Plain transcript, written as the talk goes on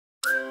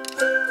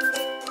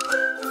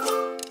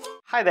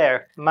Hi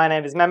there, my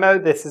name is Memo,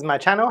 this is my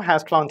channel,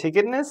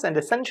 Houseplantygoodness, and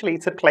essentially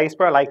it's a place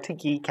where I like to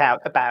geek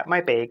out about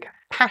my big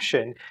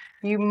passion.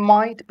 You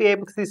might be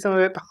able to see some of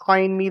it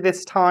behind me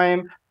this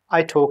time.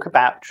 I talk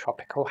about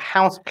tropical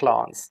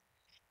houseplants.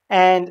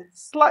 And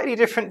slightly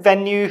different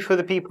venue for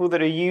the people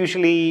that are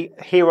usually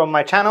here on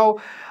my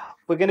channel.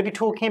 We're going to be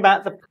talking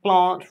about the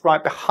plant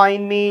right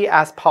behind me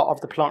as part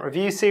of the plant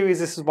review series.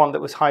 This is one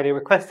that was highly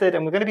requested,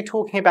 and we're going to be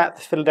talking about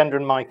the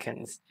Philodendron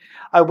Micans.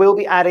 I will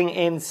be adding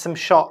in some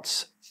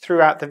shots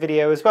throughout the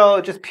video as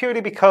well, just purely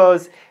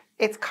because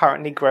it's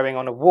currently growing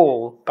on a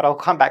wall, but I'll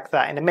come back to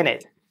that in a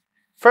minute.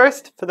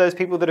 First, for those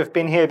people that have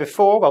been here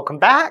before, welcome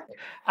back.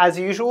 As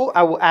usual,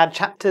 I will add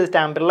chapters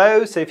down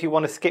below, so if you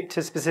want to skip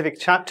to a specific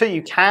chapter,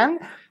 you can.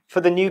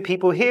 For the new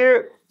people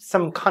here,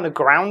 some kind of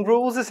ground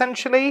rules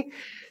essentially.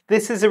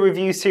 This is a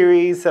review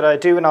series that I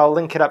do, and I'll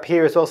link it up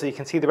here as well so you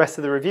can see the rest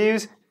of the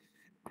reviews.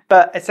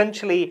 But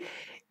essentially,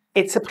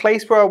 it's a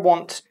place where I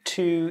want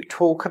to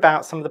talk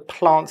about some of the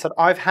plants that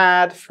I've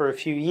had for a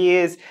few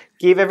years,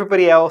 give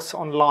everybody else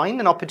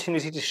online an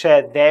opportunity to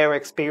share their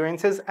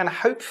experiences, and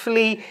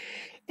hopefully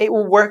it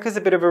will work as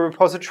a bit of a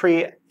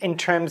repository in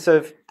terms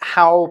of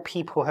how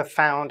people have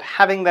found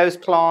having those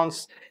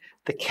plants,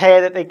 the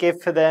care that they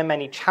give for them,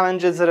 any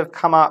challenges that have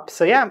come up.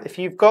 So yeah, if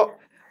you've got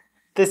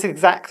this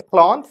exact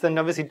plant, then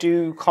obviously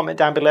do comment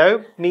down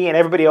below. Me and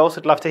everybody else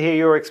would love to hear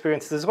your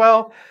experiences as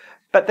well.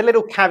 But the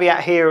little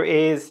caveat here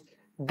is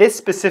this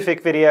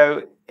specific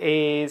video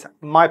is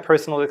my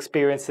personal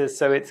experiences,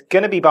 so it's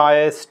going to be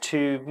biased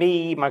to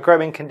me, my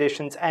growing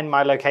conditions, and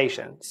my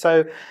location.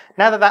 So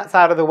now that that's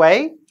out of the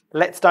way,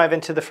 let's dive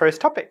into the first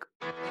topic.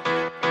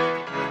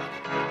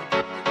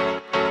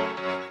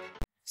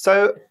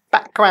 So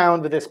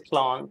background with this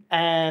plant,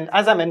 and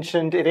as I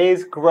mentioned, it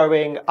is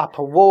growing up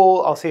a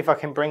wall. I'll see if I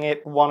can bring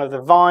it one of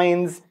the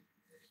vines,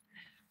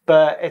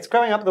 but it's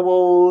growing up the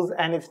walls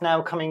and it's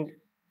now coming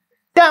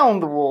down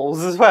the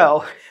walls as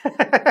well.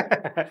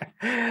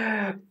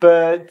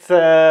 But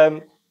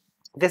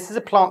this is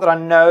a plant that I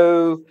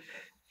know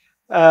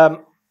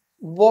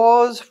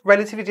was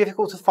relatively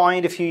difficult to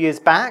find a few years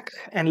back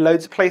in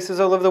loads of places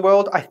all over the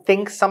world. I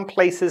think some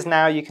places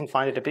now you can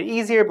find it a bit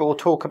easier, but we'll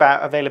talk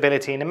about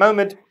availability in a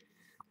moment.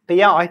 But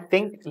yeah, I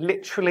think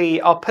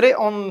literally, I'll put it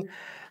on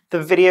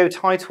the video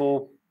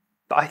title,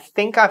 but I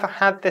think I've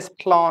had this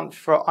plant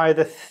for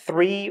either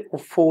 3 or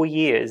 4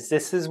 years.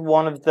 This is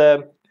one of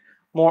the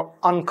more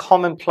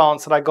uncommon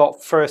plants that I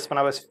got first when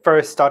I was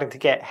first starting to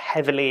get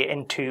heavily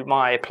into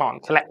my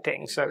plant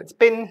collecting. So it's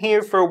been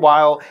here for a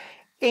while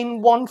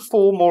in one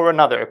form or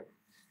another.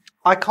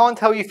 I can't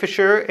tell you for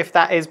sure if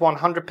that is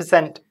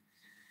 100%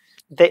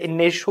 the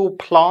initial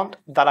plant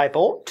that I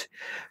bought,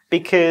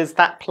 because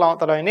that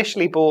plant that I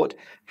initially bought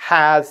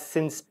has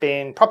since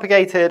been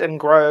propagated and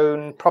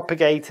grown,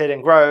 propagates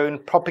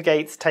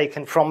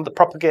taken from the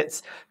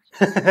propagates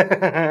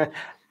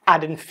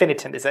ad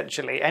infinitum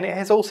essentially, and it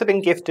has also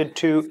been gifted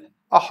to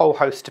a whole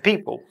host of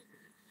people.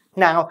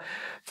 Now,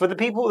 for the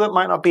people that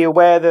might not be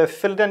aware, the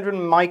Philodendron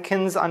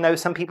Micans, I know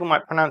some people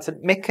might pronounce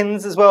it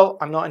Micans as well.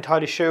 I'm not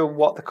entirely sure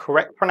what the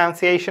correct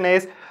pronunciation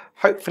is.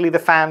 Hopefully the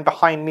fan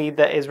behind me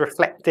that is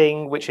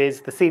reflecting, which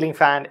is the ceiling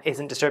fan,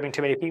 isn't disturbing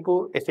too many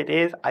people. If it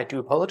is, I do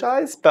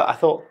apologize, but I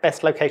thought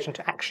best location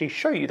to actually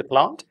show you the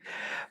plant.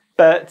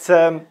 But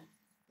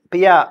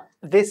yeah,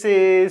 this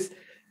is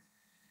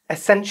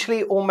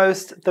essentially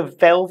almost the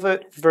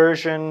velvet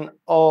version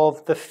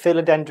of the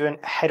Philodendron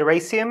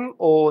hederaceum,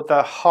 or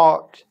the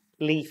heart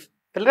leaf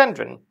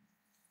philodendron.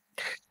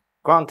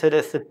 Granted,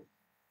 it's a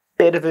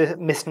bit of a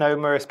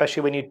misnomer,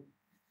 especially when you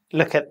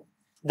look at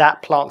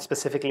that plant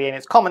specifically in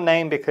its common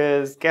name,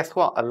 because guess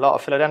what? A lot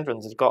of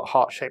philodendrons have got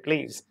heart-shaped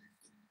leaves.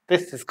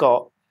 This has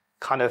got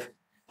kind of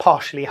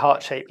partially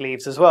heart-shaped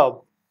leaves as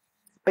well.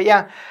 But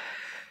yeah,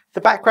 the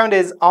background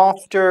is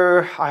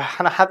after I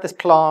kind of had this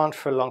plant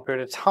for a long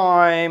period of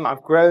time,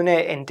 I've grown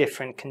it in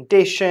different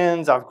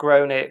conditions. I've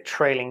grown it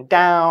trailing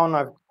down.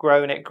 I've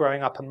grown it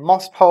growing up a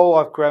moss pole.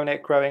 I've grown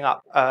it growing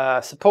up a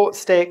support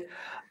stick.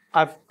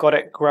 I've got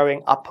it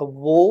growing up a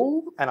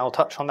wall, and I'll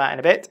touch on that in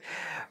a bit.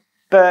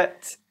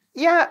 But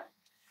yeah,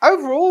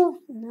 overall,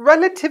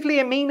 relatively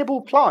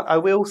amenable plant, I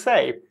will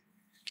say.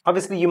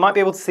 Obviously, you might be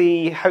able to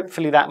see,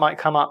 hopefully that might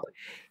come up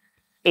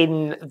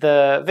in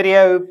the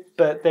video,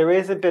 but there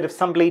is a bit of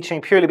sun bleaching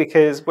purely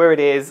because where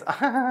it is,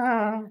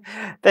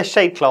 there's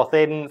shade cloth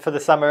in for the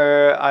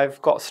summer.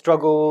 I've got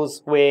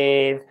struggles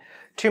with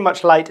too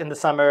much light in the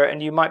summer,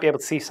 and you might be able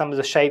to see some of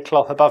the shade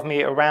cloth above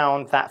me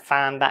around that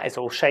fan. That is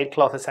all shade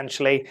cloth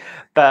essentially.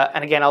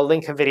 And again, I'll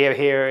link a video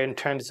here in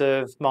terms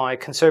of my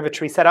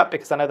conservatory setup,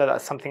 because I know that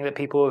that's something that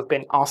people have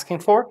been asking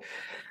for.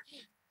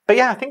 But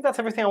yeah, I think that's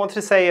everything I wanted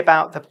to say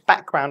about the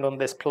background on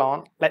this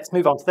plant. Let's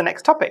move on to the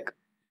next topic.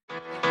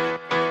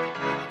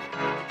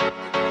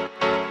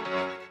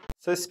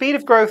 So the speed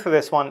of growth for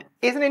this one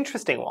is an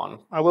interesting one,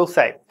 I will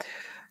say.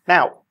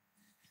 Now,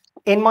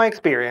 in my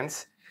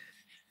experience,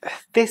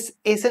 this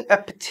isn't a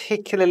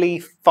particularly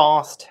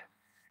fast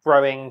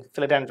growing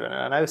philodendron. And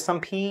I know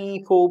some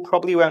people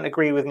probably won't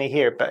agree with me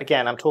here, but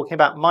again, I'm talking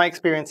about my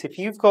experience. If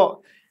you've got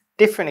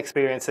different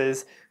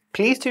experiences,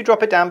 please do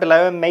drop it down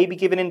below and maybe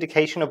give an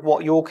indication of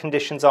what your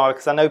conditions are,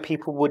 because I know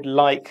people would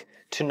like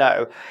to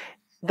know.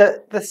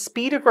 The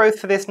speed of growth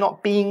for this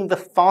not being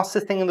the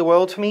fastest thing in the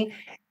world for me,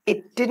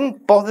 it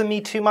didn't bother me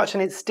too much,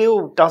 and it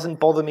still doesn't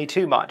bother me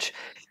too much.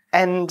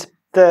 And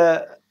the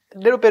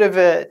little bit of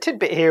a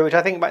tidbit here, which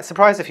I think might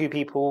surprise a few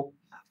people,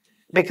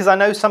 because I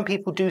know some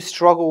people do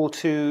struggle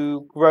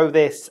to grow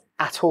this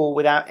at all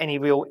without any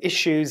real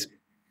issues.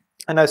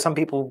 I know some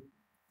people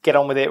get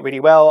on with it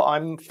really well.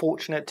 I'm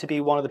fortunate to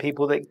be one of the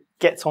people that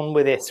gets on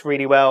with this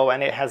really well,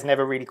 and it has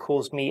never really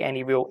caused me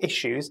any real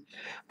issues.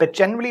 But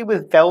generally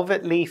with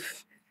velvet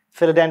leaf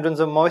philodendrons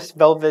or moist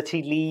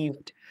velvety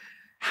leaved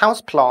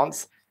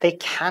houseplants, they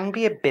can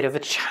be a bit of a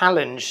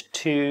challenge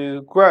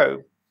to grow.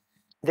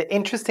 The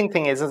interesting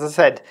thing is, as I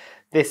said,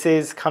 this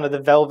is kind of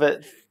the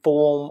velvet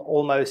form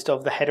almost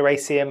of the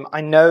Hederaceum.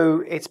 I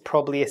know it's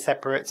probably a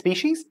separate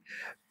species,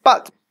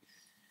 but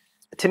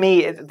to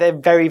me,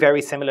 they're very,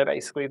 very similar,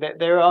 basically.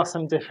 There are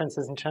some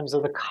differences in terms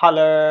of the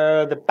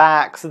color, the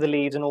backs of the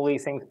leaves and all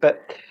these things, but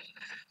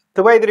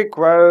the way that it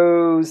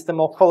grows, the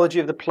morphology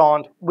of the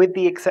plant, with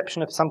the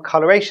exception of some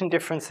coloration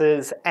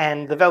differences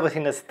and the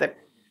velvetiness, they're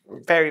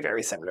very,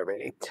 very similar,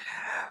 really.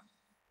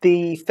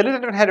 The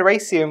Philodendron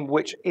Hederaceum,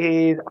 which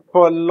is,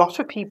 for a lot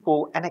of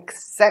people, an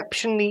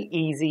exceptionally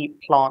easy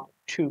plant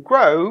to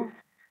grow,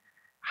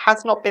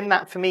 has not been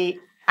that for me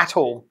at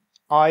all.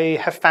 I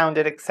have found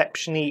it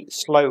exceptionally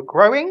slow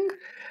growing.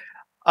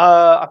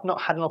 I've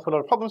not had an awful lot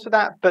of problems with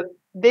that, but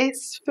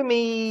this, for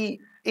me,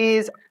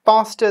 is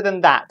faster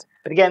than that.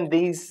 But again,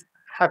 these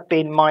have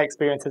been my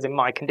experiences in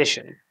my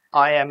condition.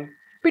 I am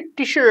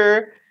pretty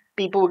sure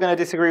people are going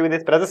to disagree with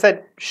this, but as I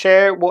said,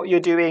 share what you're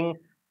doing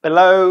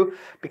below,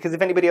 because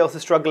if anybody else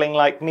is struggling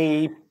like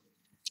me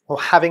or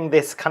having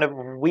this kind of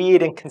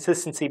weird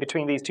inconsistency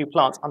between these two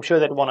plants, I'm sure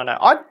they'd want to know.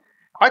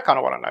 I kind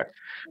of want to know.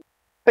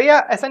 But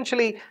yeah,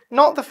 essentially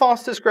not the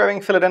fastest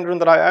growing philodendron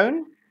that I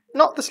own,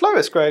 not the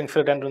slowest growing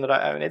philodendron that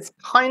I own. It's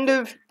kind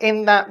of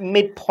in that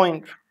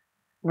midpoint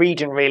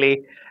region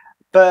really,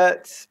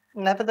 but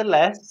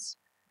nevertheless,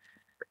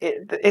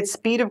 its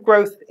speed of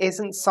growth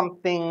isn't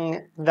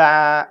something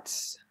that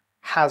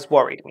has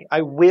worried me.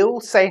 I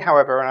will say,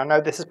 however, and I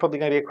know this is probably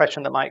going to be a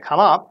question that might come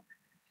up,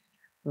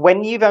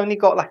 when you've only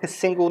got like a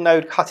single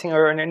node cutting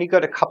or only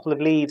got a couple of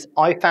leaves,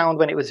 I found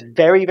when it was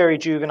very, very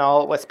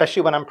juvenile,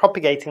 especially when I'm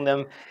propagating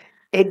them,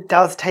 it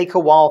does take a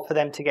while for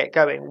them to get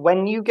going.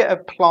 When you get a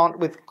plant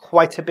with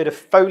quite a bit of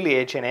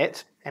foliage in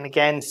it, and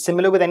again,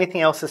 similar with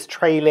anything else that's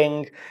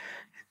trailing,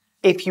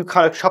 if you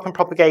kind of chop and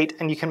propagate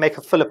and you can make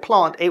a fuller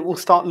plant, it will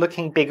start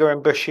looking bigger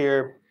and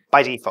bushier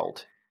by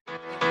default.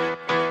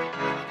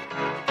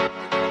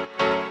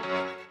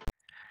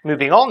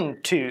 Moving on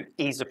to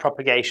ease of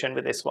propagation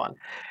with this one.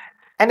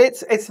 And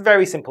it's a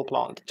very simple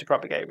plant to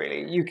propagate,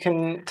 really. You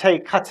can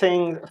take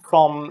cuttings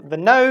from the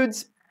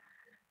nodes,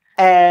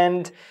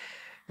 and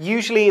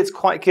usually it's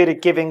quite good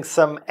at giving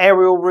some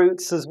aerial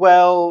roots as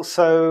well,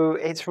 so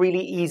it's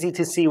really easy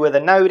to see where the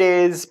node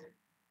is.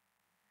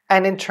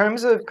 And in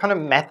terms of kind of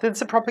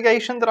methods of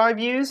propagation that I've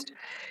used,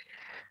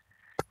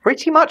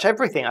 pretty much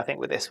everything, I think,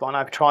 with this one.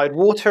 I've tried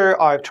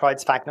water, I've tried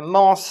sphagnum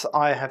moss,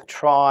 I have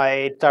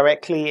tried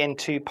directly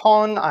into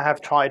pon, I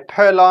have tried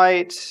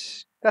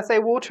perlite. Did I say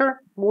water?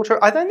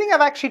 Water. I don't think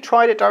I've actually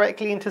tried it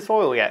directly into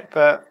soil yet,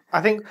 but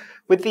I think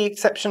with the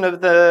exception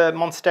of the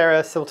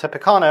Monstera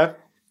siltepecana,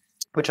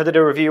 which I did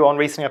a review on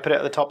recently, I put it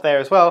at the top there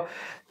as well,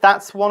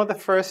 that's one of the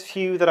first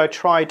few that I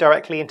tried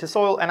directly into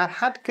soil, and I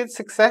had good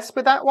success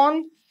with that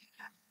one.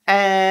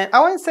 And I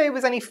won't say it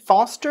was any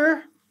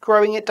faster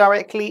growing it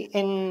directly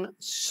in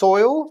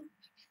soil,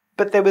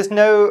 but there was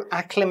no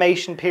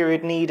acclimation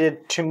period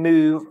needed to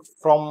move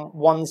from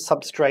one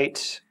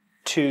substrate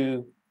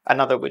to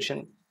another, which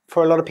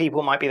for a lot of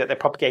people might be that they're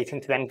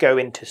propagating to then go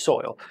into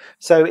soil.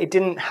 So it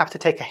didn't have to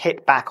take a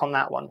hit back on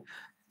that one.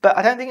 But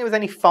I don't think it was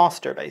any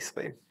faster,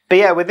 basically. But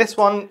yeah, with this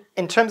one,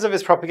 in terms of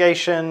its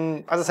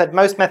propagation, as I said,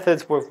 most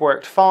methods have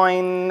worked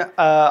fine.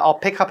 I'll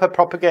pick up a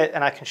propagate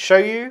and I can show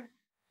you.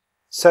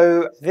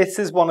 So this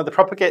is one of the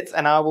propagates,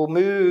 and I will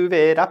move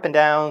it up and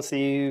down so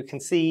you can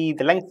see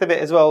the length of it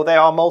as well.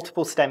 There are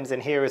multiple stems in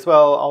here as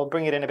well. I'll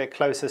bring it in a bit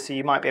closer so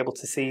you might be able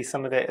to see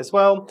some of it as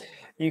well.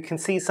 You can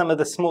see some of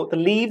the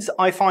leaves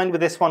I find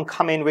with this one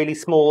come in really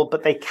small,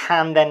 but they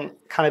can then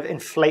kind of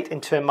inflate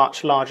into a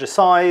much larger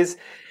size.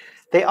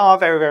 They are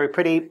very, very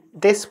pretty.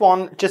 This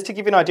one, just to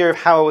give you an idea of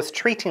how I was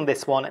treating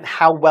this one and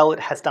how well it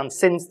has done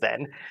since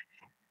then,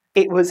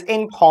 it was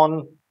in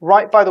pon,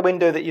 right by the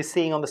window that you're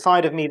seeing on the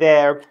side of me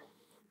there,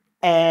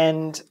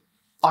 and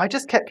I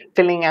just kept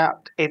filling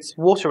out its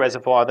water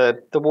reservoir,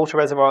 the water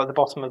reservoir at the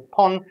bottom of the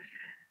pond,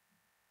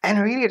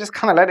 and really just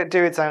kind of let it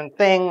do its own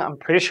thing. I'm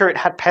pretty sure it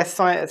had pests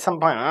on it at some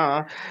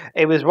point.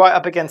 It was right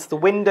up against the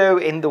window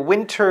in the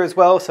winter as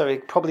well, so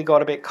it probably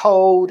got a bit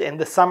cold. In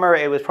the summer,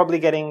 it was probably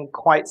getting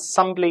quite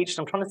sun-bleached.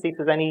 I'm trying to see if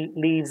there's any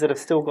leaves that have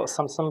still got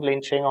some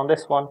sun-bleaching on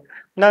this one.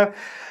 No.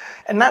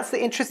 And that's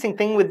the interesting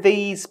thing with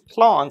these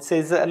plants,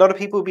 is that a lot of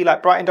people will be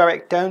like, bright and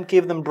direct, don't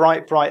give them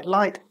bright, bright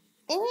light.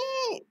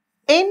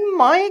 In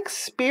my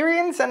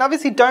experience, and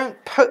obviously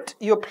don't put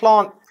your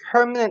plant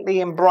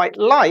permanently in bright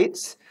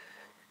lights,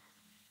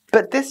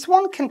 but this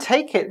one can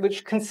take it,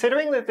 which,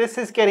 considering that this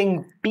is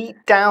getting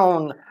beat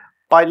down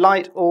by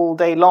light all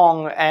day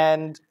long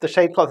and the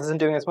shade cloth isn't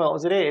doing as well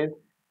as it is,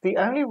 the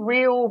only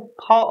real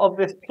part of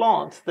this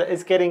plant that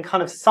is getting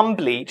kind of sun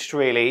bleached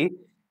really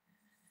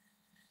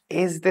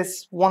is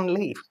this one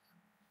leaf.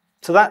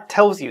 So that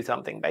tells you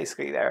something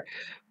basically there.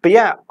 But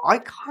yeah, I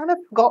kind of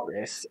got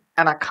this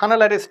and I kind of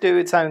let it do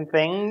its own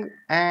thing,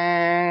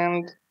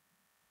 and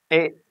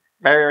it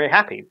very, very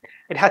happy.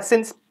 It has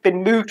since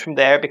been moved from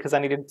there because I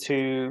needed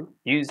to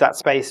use that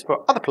space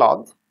for other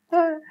plants.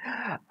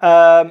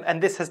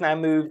 And this has now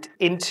moved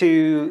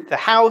into the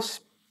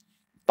house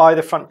by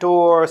the front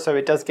door, so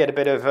it does get a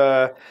bit of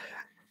a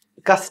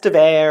gust of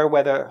air,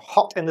 whether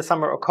hot in the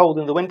summer or cold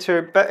in the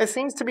winter, but it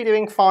seems to be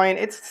doing fine.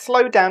 It's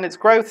slowed down its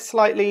growth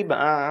slightly,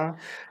 but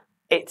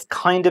it's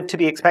kind of to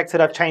be expected.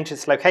 I've changed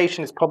its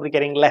location. It's probably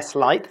getting less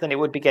light than it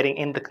would be getting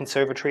in the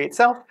conservatory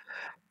itself,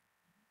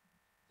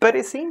 but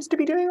it seems to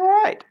be doing all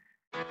right.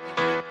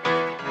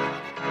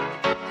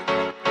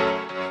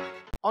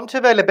 On to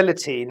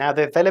availability. Now,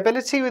 the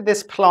availability with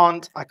this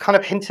plant, I kind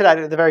of hinted at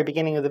it at the very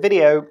beginning of the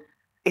video.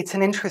 It's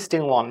an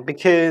interesting one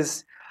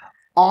because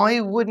I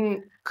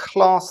wouldn't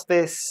class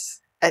this,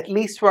 at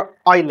least where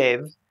I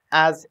live,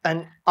 as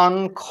an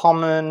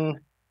uncommon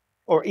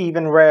or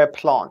even rare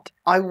plant.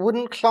 I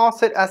wouldn't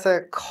class it as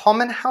a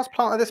common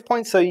houseplant at this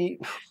point, so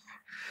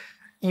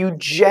you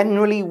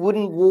generally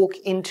wouldn't walk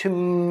into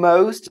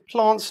most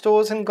plant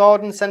stores and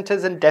garden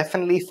centers and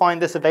definitely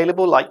find this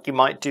available like you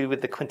might do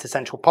with the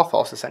quintessential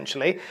pothos,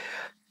 essentially.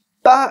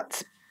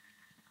 But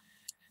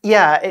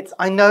yeah,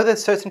 I know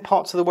there's certain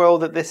parts of the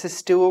world that this is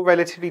still a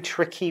relatively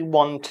tricky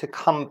one to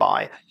come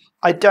by.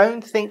 I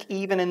don't think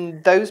even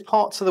in those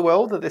parts of the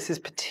world that this is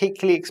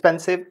particularly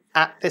expensive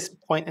at this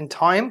point in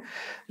time.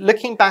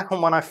 Looking back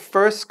on when I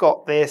first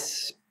got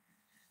this,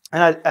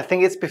 and I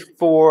think it's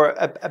before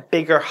a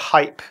bigger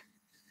hype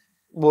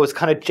was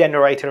kind of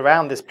generated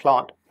around this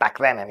plant, back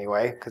then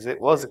anyway, because it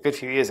was a good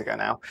few years ago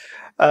now.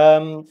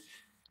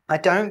 I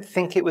don't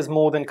think it was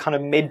more than kind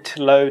of mid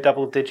to low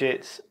double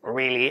digits,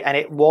 really, and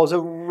it was a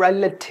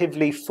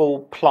relatively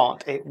full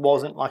plant. It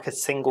wasn't like a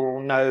single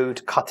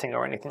node cutting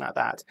or anything like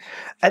that.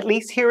 At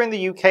least here in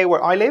the UK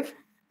where I live,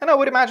 and I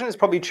would imagine it's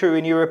probably true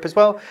in Europe as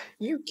well,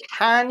 you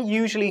can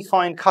usually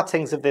find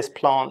cuttings of this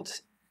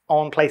plant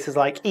on places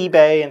like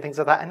eBay and things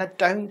like that, and I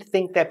don't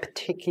think they're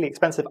particularly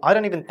expensive. I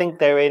don't even think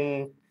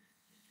they're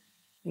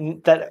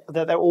that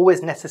they're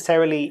always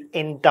necessarily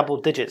in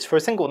double digits for a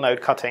single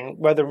node cutting,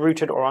 whether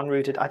rooted or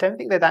unrooted. I don't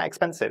think they're that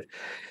expensive.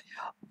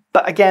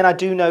 But again, I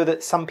do know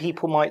that some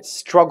people might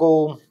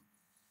struggle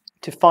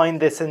to find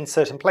this in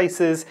certain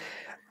places.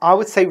 I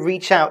would say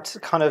reach out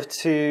kind of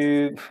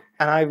to,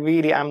 and I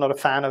really am not a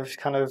fan of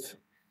kind of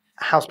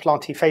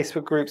houseplanty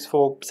Facebook groups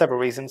for several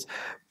reasons,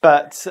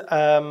 but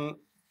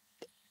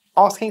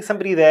asking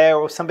somebody there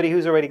or somebody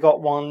who's already got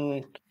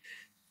one,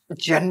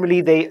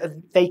 generally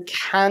they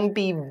can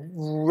be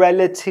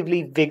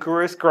relatively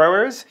vigorous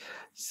growers,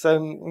 so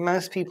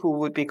most people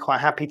would be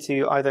quite happy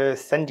to either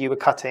send you a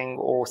cutting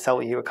or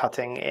sell you a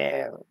cutting.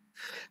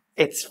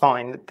 It's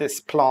fine. This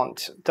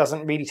plant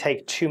doesn't really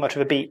take too much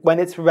of a beat when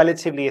it's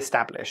relatively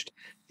established.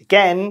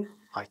 Again,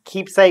 I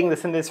keep saying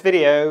this in this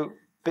video,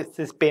 this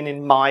has been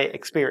in my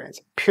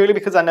experience, purely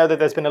because I know that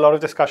there's been a lot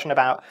of discussion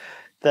about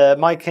the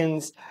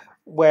Micans,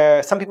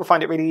 where some people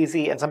find it really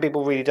easy and some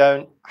people really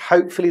don't.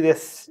 Hopefully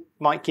this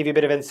might give you a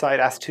bit of insight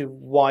as to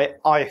why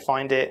I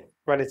find it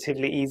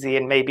relatively easy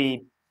and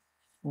maybe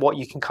what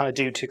you can kind of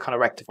do to kind of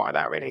rectify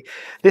that, really.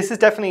 This is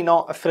definitely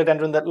not a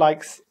philodendron that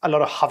likes a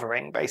lot of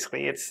hovering,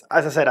 basically. It's,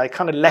 as I said, I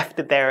kind of left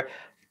it there,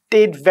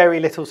 did very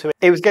little to it.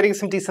 It was getting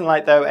some decent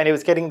light though, and it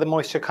was getting the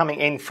moisture coming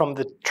in from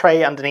the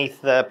tray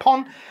underneath the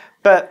pond.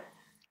 But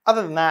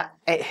other than that,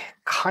 it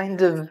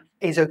kind of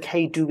is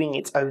okay doing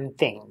its own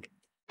thing.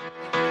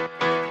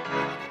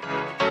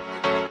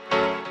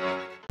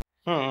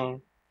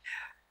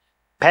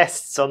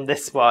 Pests on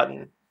this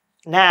one.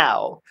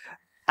 Now,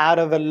 out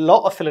of a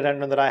lot of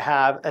philodendron that I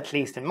have, at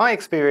least in my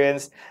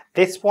experience,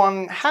 this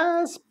one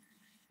has,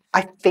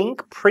 I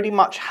think, pretty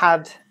much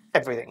had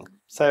everything.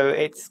 So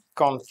it's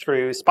gone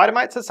through spider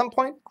mites at some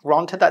point.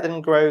 Granted, that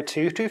didn't grow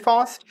too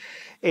fast.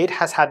 It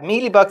has had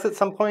mealybugs at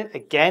some point.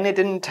 Again, it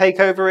didn't take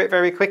over it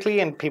very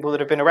quickly, and people that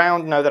have been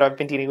around know that I've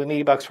been dealing with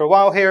mealybugs for a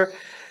while here.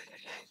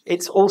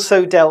 It's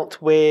also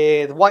dealt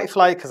with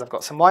whitefly, because I've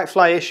got some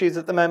whitefly issues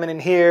at the moment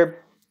in here.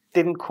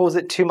 Didn't cause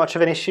it too much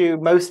of an issue.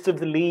 Most of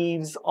the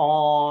leaves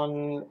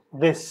on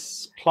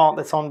this plant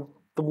that's on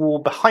the wall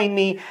behind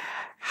me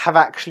have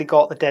actually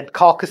got the dead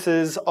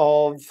carcasses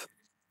of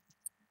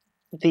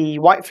the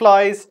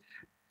whiteflies.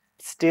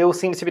 Still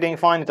seems to be doing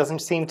fine. It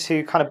doesn't seem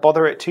to kind of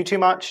bother it too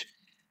much.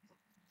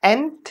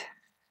 And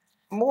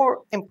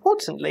more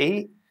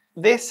importantly,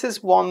 this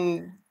is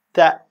one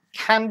that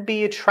can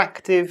be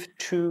attractive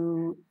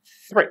to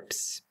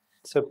thrips.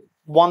 So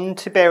one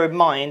to bear in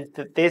mind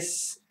that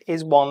this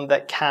is one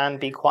that can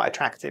be quite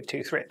attractive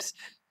to thrips.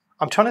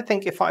 I'm trying to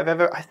think if I've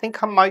ever, I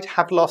think I might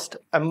have lost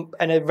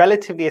a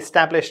relatively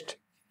established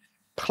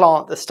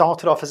plant that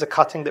started off as a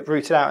cutting that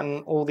rooted out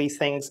and all these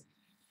things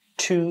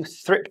to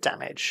thrip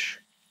damage.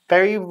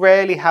 Very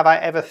rarely have I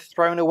ever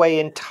thrown away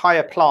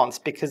entire plants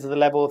because of the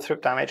level of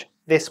thrip damage.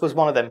 This was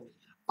one of them.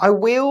 I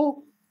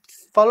will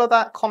follow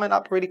that comment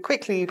up really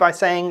quickly by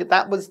saying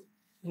that was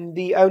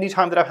the only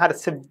time that I've had a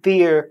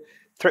severe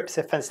thrips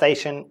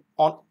infestation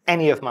on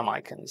any of my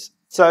Micans.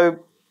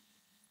 So,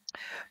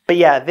 but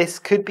yeah, this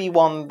could be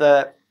one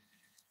that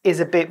is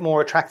a bit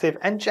more attractive.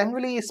 And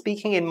generally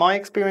speaking, in my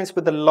experience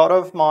with a lot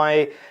of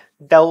my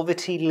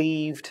velvety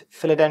leaved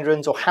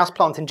philodendrons or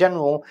houseplants in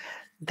general,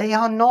 they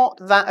are not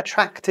that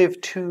attractive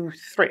to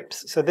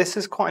thrips. So this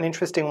is quite an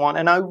interesting one.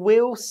 And I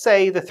will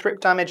say the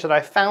thrip damage that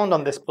I found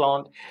on this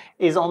plant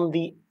is on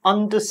the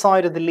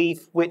underside of the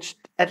leaf, which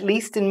at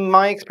least in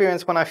my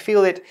experience when I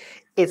feel it,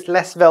 it's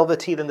less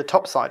velvety than the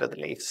top side of the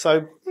leaf.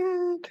 So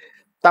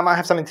that might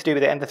have something to do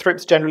with it. And the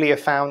thrips generally are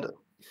found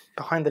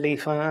behind the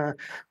leaf. I'm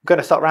going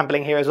to start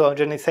rambling here as well and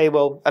generally say,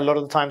 well, a lot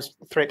of the times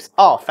thrips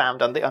are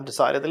found on the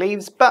underside of the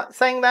leaves. But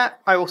saying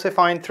that, I also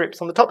find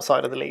thrips on the top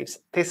side of the leaves.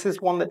 This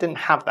is one that didn't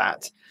have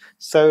that.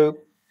 So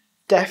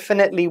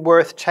definitely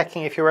worth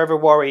checking if you're ever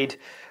worried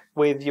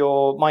with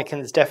your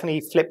Micans.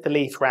 Definitely flip the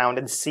leaf round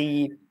and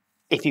see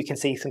if you can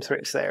see some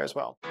thrips there as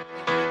well.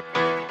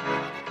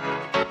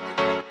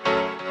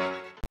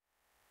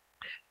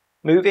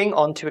 Moving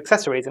on to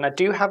accessories, and I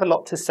do have a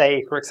lot to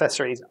say for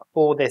accessories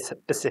for this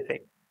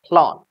specific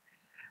plant.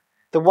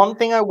 The one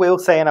thing I will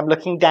say, and I'm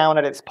looking down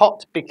at its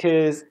pot,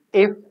 because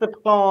if the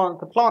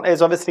plant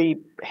has obviously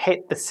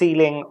hit the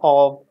ceiling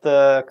of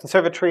the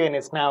conservatory and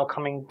it's now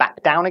coming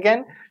back down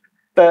again,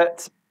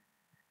 but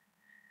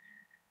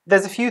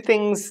there's a few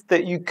things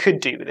that you could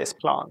do with this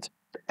plant.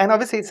 And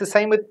obviously it's the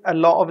same with a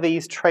lot of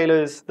these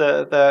trailers,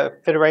 the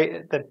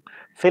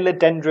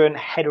Philodendron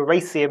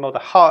heteroraceum or the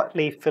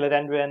heartleaf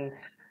philodendron,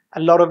 a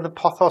lot of the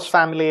pothos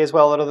family as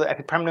well, a lot of the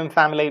epipremnum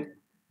family.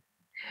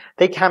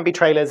 They can be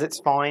trailers, it's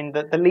fine.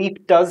 The leaf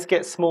does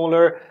get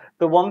smaller.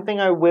 The one thing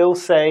I will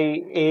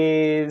say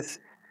is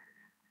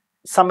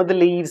some of the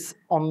leaves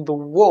on the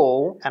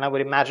wall, and I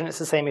would imagine it's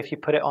the same if you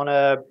put it on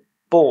a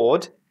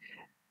board,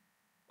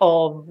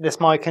 of this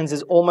Micans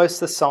is almost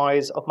the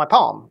size of my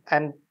palm.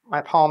 And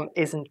my palm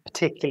isn't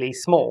particularly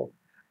small.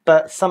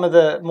 But some of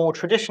the more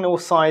traditional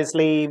size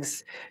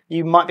leaves,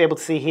 you might be able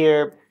to see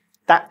here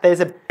that there's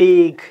a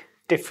big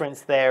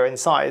difference there in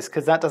size,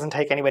 because that doesn't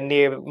take anywhere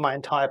near my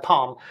entire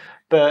palm.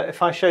 But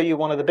if I show you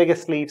one of the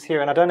biggest leaves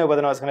here, and I don't know whether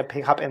or not it's going to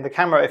pick up in the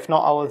camera, if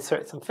not, I'll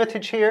insert some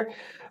footage here,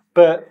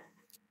 but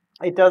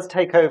it does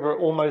take over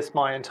almost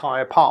my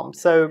entire palm.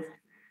 So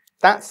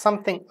that's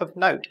something of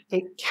note.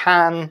 It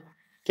can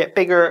get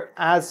bigger,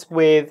 as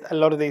with a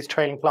lot of these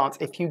trailing plants,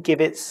 if you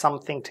give it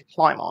something to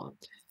climb on.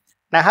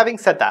 Now, having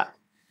said that,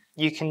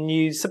 you can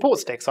use support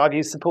sticks. I've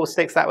used support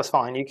sticks, that was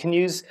fine. You can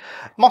use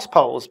moss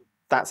poles,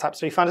 that's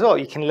absolutely fine as well.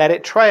 You can let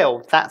it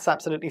trail, that's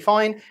absolutely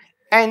fine.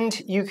 And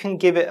you can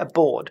give it a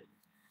board.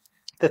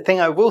 The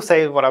thing I will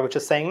say, what I was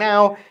just saying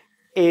now,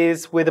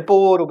 is with a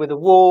board or with a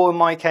wall, in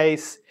my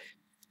case,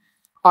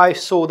 I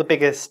saw the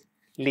biggest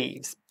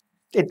leaves.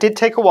 It did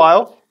take a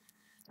while,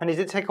 and it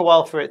did take a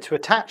while for it to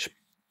attach.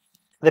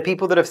 The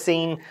people that have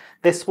seen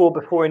this wall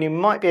before, and you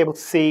might be able to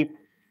see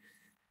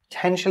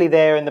potentially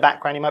there in the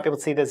background, you might be able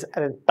to see there's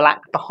a black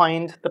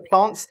behind the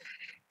plants,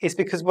 is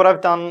because what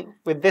I've done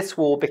with this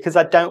wall, because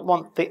I don't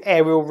want the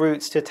aerial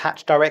roots to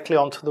attach directly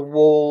onto the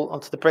wall,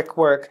 onto the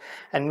brickwork,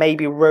 and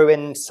maybe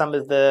ruin some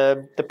of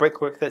the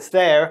brickwork that's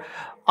there,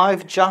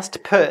 I've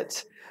just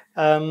put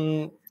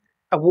a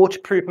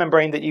waterproof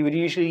membrane that you would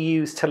usually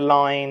use to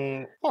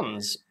line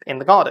ponds in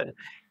the garden.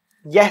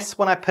 Yes,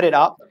 when I put it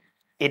up,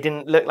 it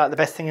didn't look like the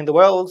best thing in the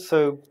world,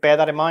 so bear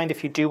that in mind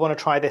if you do want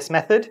to try this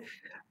method.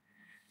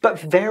 But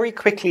very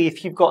quickly,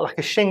 if you've got like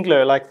a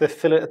shingler, like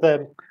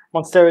the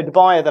Monstera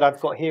dubia that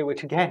I've got here,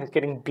 which again is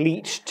getting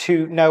bleached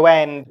to no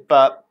end,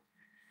 but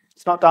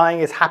it's not dying,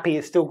 it's happy,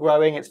 it's still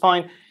growing, it's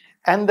fine.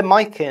 And the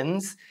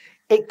Micans,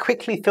 it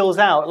quickly fills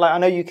out. Like, I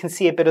know you can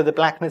see a bit of the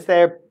blackness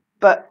there,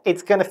 but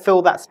it's going to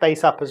fill that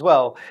space up as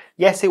well.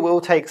 Yes, it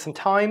will take some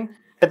time,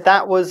 but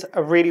that was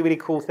a really, really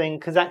cool thing,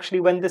 because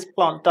actually when this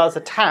plant does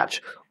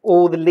attach,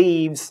 all the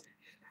leaves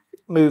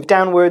move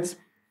downwards.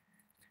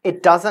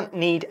 It doesn't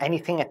need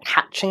anything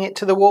attaching it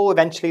to the wall.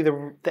 Eventually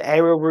the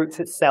aerial roots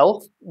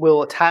itself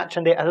will attach,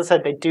 and as I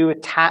said, they do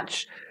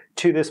attach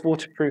to this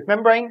waterproof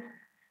membrane,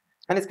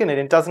 and it's good.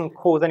 It doesn't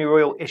cause any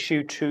real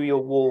issue to your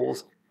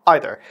walls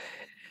either.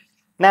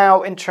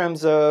 Now, in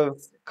terms of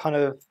kind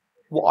of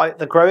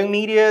the growing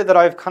media that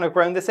I've kind of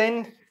grown this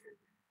in,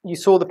 you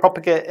saw the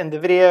Propagate in the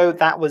video.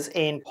 That was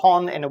in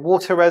pond in a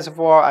water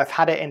reservoir. I've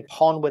had it in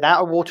pond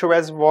without a water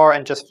reservoir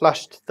and just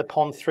flushed the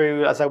pond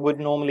through as I would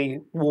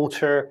normally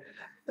water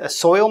a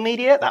soil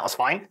media. That was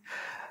fine.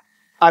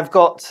 I've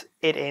got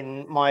it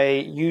in my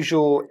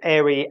usual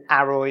airy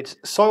aroid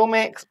soil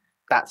mix.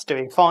 That's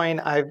doing fine.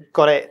 I've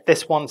got it,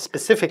 this one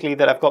specifically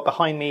that I've got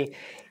behind me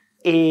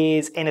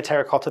is in a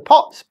terracotta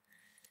pot.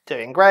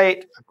 doing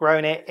great. I've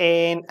grown it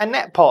in a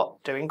net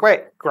pot, doing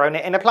great. Grown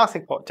it in a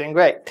plastic pot, doing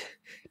great.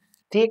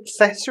 The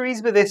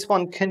accessories with this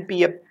one can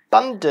be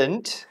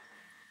abundant,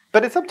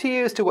 but it's up to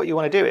you as to what you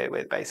want to do it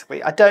with,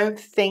 basically. I don't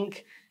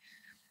think,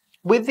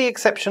 with the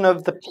exception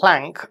of the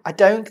plank, I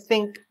don't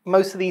think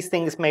most of these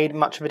things made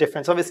much of a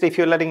difference. Obviously, if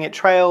you're letting it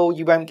trail,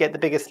 you won't get the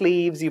biggest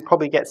leaves. You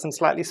probably get some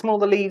slightly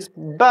smaller leaves,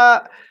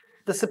 but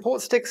the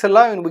support sticks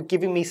alone were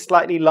giving me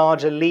slightly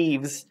larger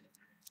leaves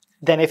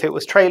than if it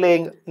was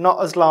trailing.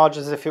 Not as large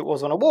as if it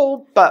was on a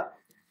wall, but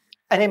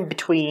an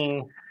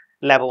in-between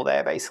level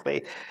there,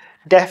 basically.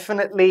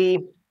 Definitely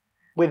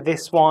with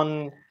this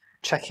one,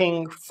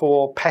 checking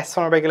for pests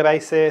on a regular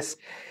basis.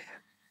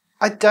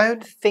 I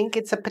don't think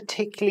it's a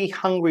particularly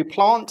hungry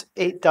plant.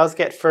 It does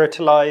get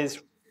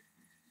fertilized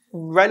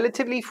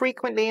relatively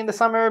frequently in the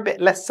summer, a bit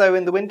less so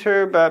in the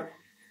winter, but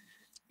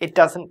it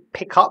doesn't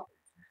pick up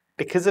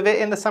because of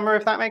it in the summer,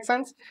 if that makes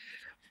sense.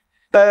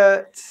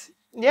 But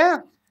yeah,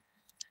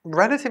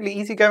 relatively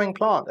easygoing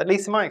plant, at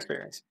least in my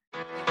experience.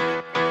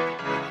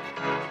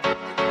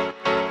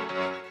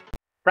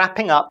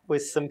 Wrapping up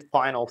with some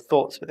final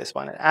thoughts for this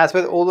one. As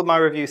with all of my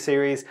review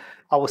series,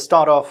 I will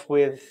start off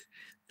with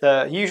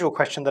the usual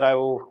question that I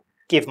will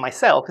give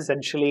myself,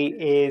 essentially,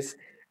 is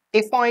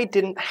if I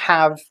didn't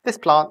have this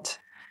plant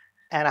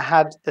and I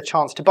had the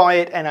chance to buy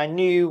it and I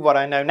knew what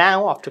I know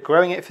now after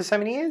growing it for so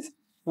many years,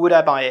 would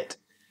I buy it?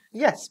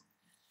 Yes.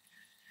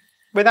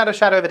 Without a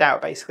shadow of a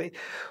doubt, basically.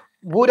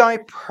 Would I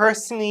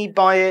personally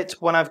buy it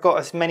when I've got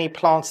as many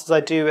plants as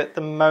I do at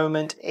the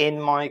moment in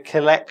my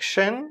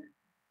collection?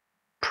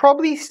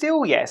 Probably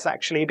still yes,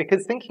 actually,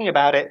 because thinking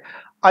about it,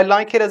 I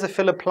like it as a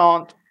filler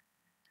plant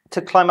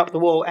to climb up the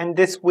wall, and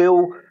this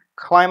will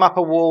climb up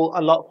a wall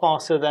a lot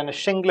faster than a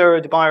shingler or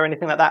a Dubai or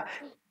anything like that.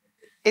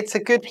 It's a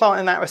good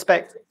plant in that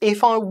respect.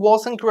 If I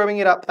wasn't growing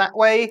it up that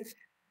way,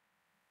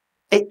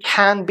 it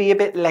can be a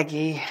bit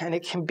leggy and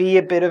it can be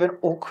a bit of an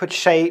awkward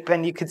shape,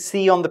 and you could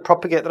see on the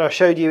Propagate that I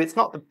showed you, it's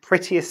not the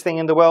prettiest thing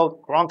in the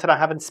world. Granted, I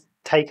haven't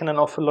taken an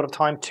awful lot of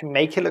time to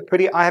make it look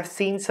pretty. I have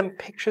seen some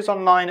pictures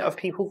online of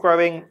people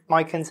growing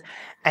Micans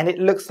and it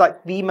looks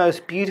like the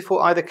most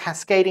beautiful either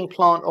cascading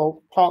plant or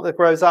plant that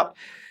grows up.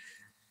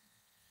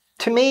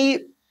 To me,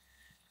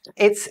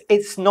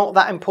 it's not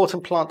that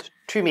important plant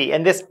to me,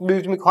 and this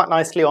moved me quite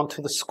nicely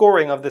onto the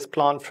scoring of this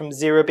plant, from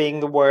 0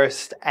 being the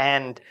worst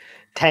and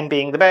 10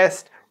 being the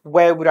best.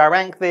 Where would I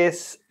rank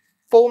this?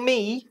 For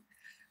me,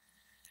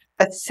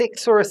 a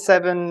 6 or a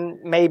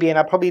 7 maybe, and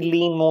I probably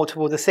lean more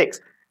towards a 6.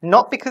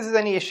 Not because there's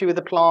any issue with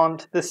the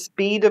plant. The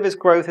speed of its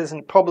growth isn't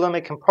a problem.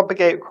 It can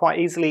propagate quite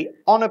easily.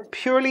 On a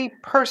purely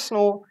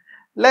personal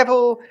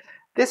level,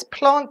 this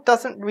plant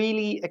doesn't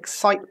really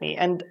excite me.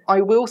 And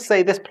I will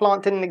say this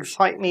plant didn't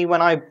excite me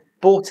when I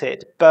bought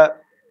it,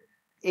 but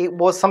it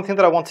was something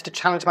that I wanted to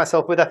challenge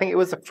myself with. I think it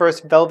was the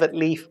first velvet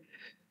leaf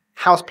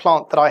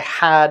houseplant that I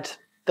had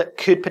that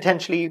could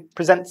potentially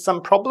present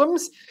some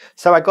problems.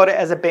 So I got it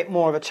as a bit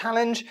more of a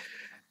challenge.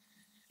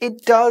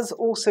 It does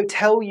also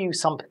tell you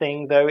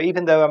something, though,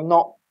 even though I'm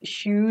not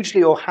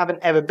hugely or haven't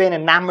ever been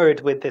enamored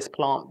with this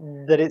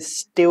plant, that it's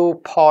still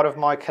part of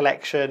my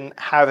collection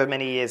however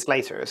many years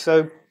later.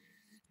 So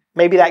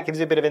maybe that gives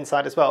you a bit of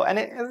insight as well. And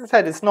as I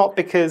said, it's not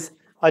because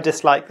I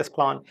dislike this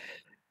plant.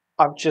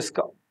 I've just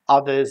got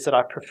others that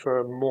I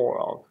prefer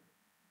more of.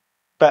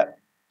 But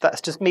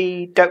that's just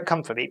me. Don't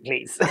come for me,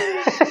 please.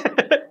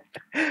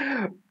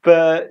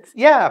 But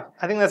yeah,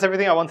 I think that's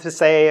everything I wanted to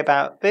say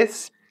about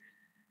this.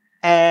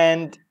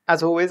 And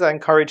as always, I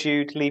encourage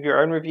you to leave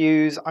your own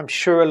reviews. I'm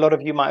sure a lot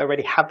of you might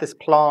already have this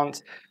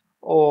plant,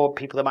 or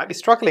people that might be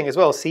struggling as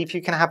well. See if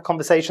you can have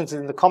conversations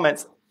in the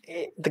comments.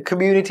 The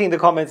community in the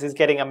comments is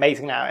getting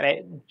amazing now, and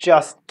it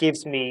just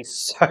gives me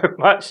so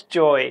much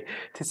joy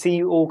to see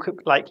you all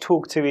like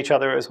talk to each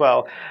other as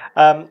well.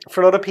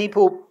 For a lot of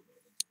people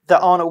that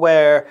aren't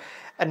aware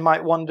and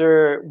might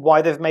wonder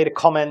why they've made a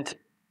comment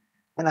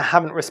and I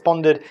haven't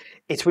responded,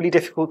 it's really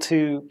difficult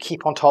to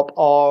keep on top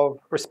of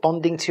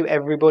responding to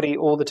everybody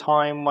all the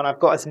time when I've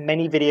got as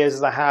many videos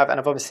as I have, and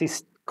I've obviously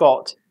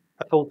got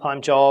a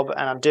full-time job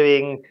and I'm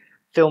doing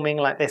filming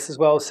like this as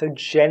well. So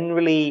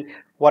generally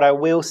what I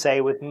will say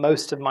with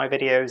most of my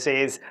videos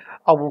is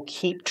I will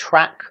keep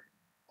track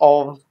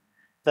of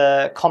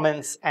the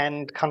comments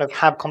and kind of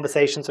have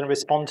conversations and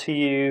respond to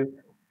you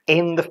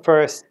in the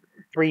first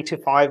 3 to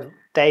 5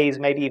 days,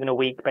 maybe even a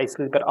week,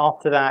 basically. But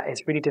after that,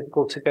 it's really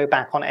difficult to go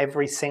back on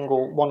every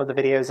single one of the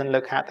videos and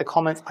look at the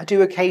comments. I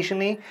do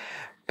occasionally,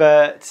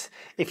 but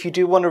if you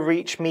do want to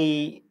reach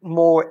me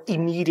more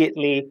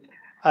immediately,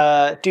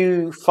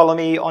 do follow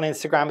me on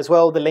Instagram as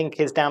well. The link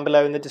is down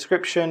below in the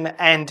description,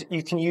 and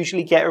you can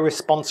usually get a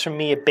response from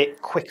me a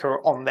bit quicker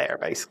on there,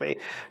 basically.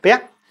 But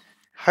yeah,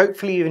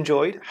 hopefully you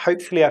enjoyed.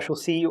 Hopefully I shall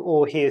see you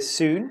all here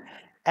soon,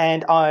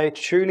 and I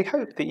truly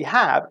hope that you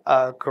have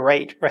a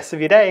great rest of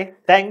your day.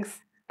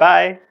 Thanks.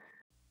 Bye.